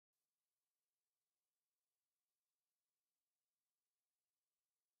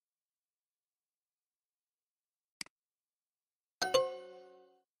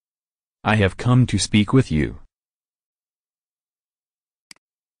I have come to speak with you.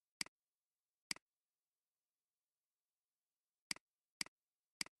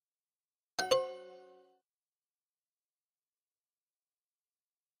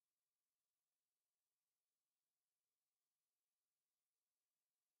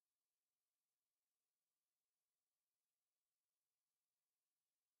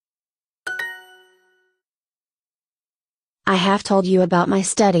 I have told you about my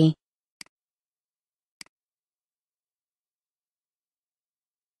study.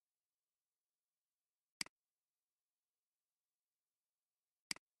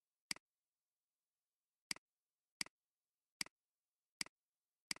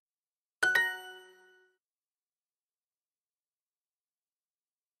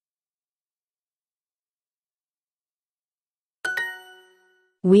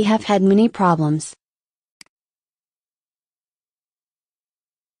 We have had many problems.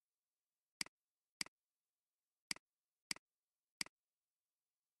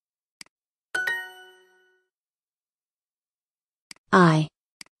 I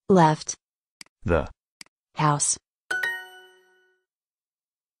left The house.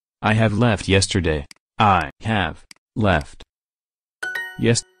 I have left yesterday. I have left.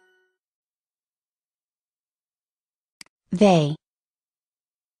 Yes. They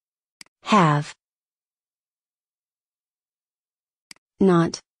have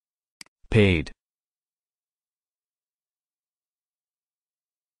not Paid.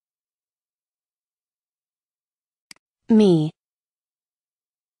 me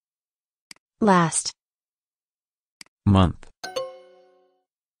last Month.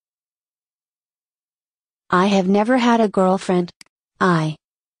 I have never had a girlfriend. I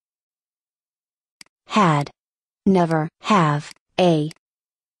had never have a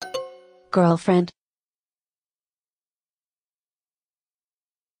girlfriend.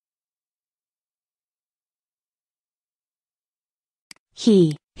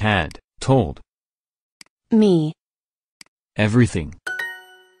 He Had told me everything.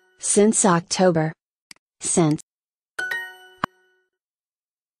 since October. Since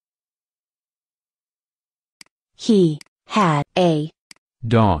he had a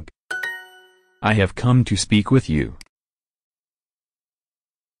Dog. I have come to speak with you.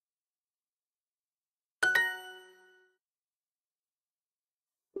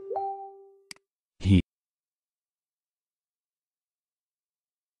 He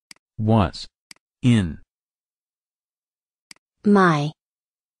was in my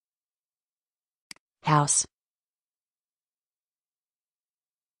house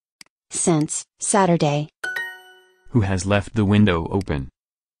since Saturday. who has left the window open.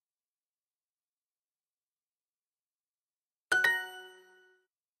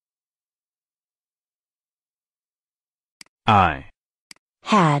 I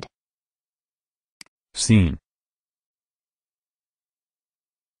Had seen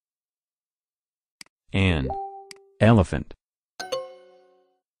an elephant.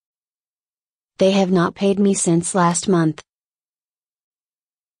 they have not paid me since last month.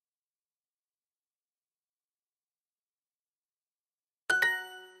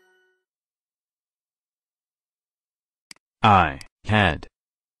 I had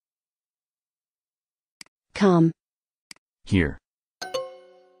Come here.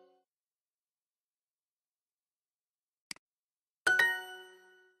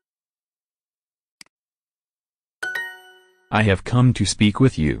 I have come to speak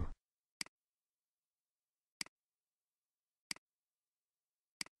with you.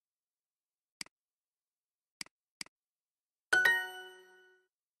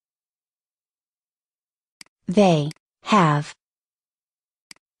 They have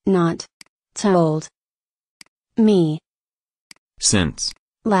not told me Since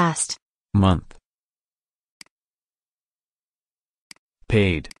last month.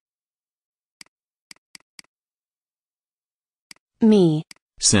 Paid me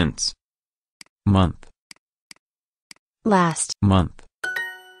since month. last Month.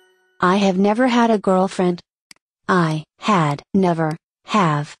 I have never had a girlfriend. I had never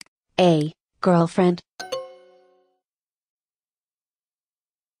have a girlfriend.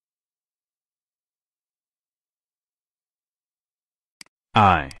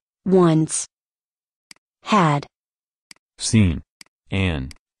 I Once had seen an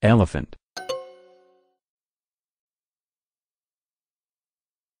elephant.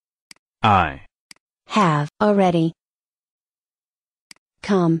 I have already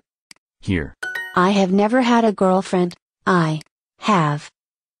come here. I have never had a girlfriend. I have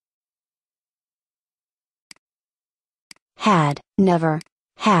had never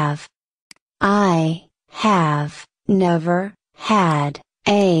have I have never had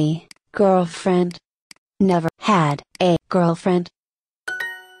a girlfriend. Never had a girlfriend.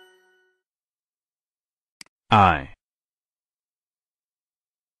 I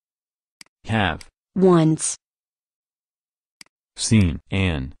have Once seen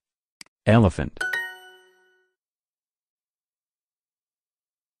an elephant.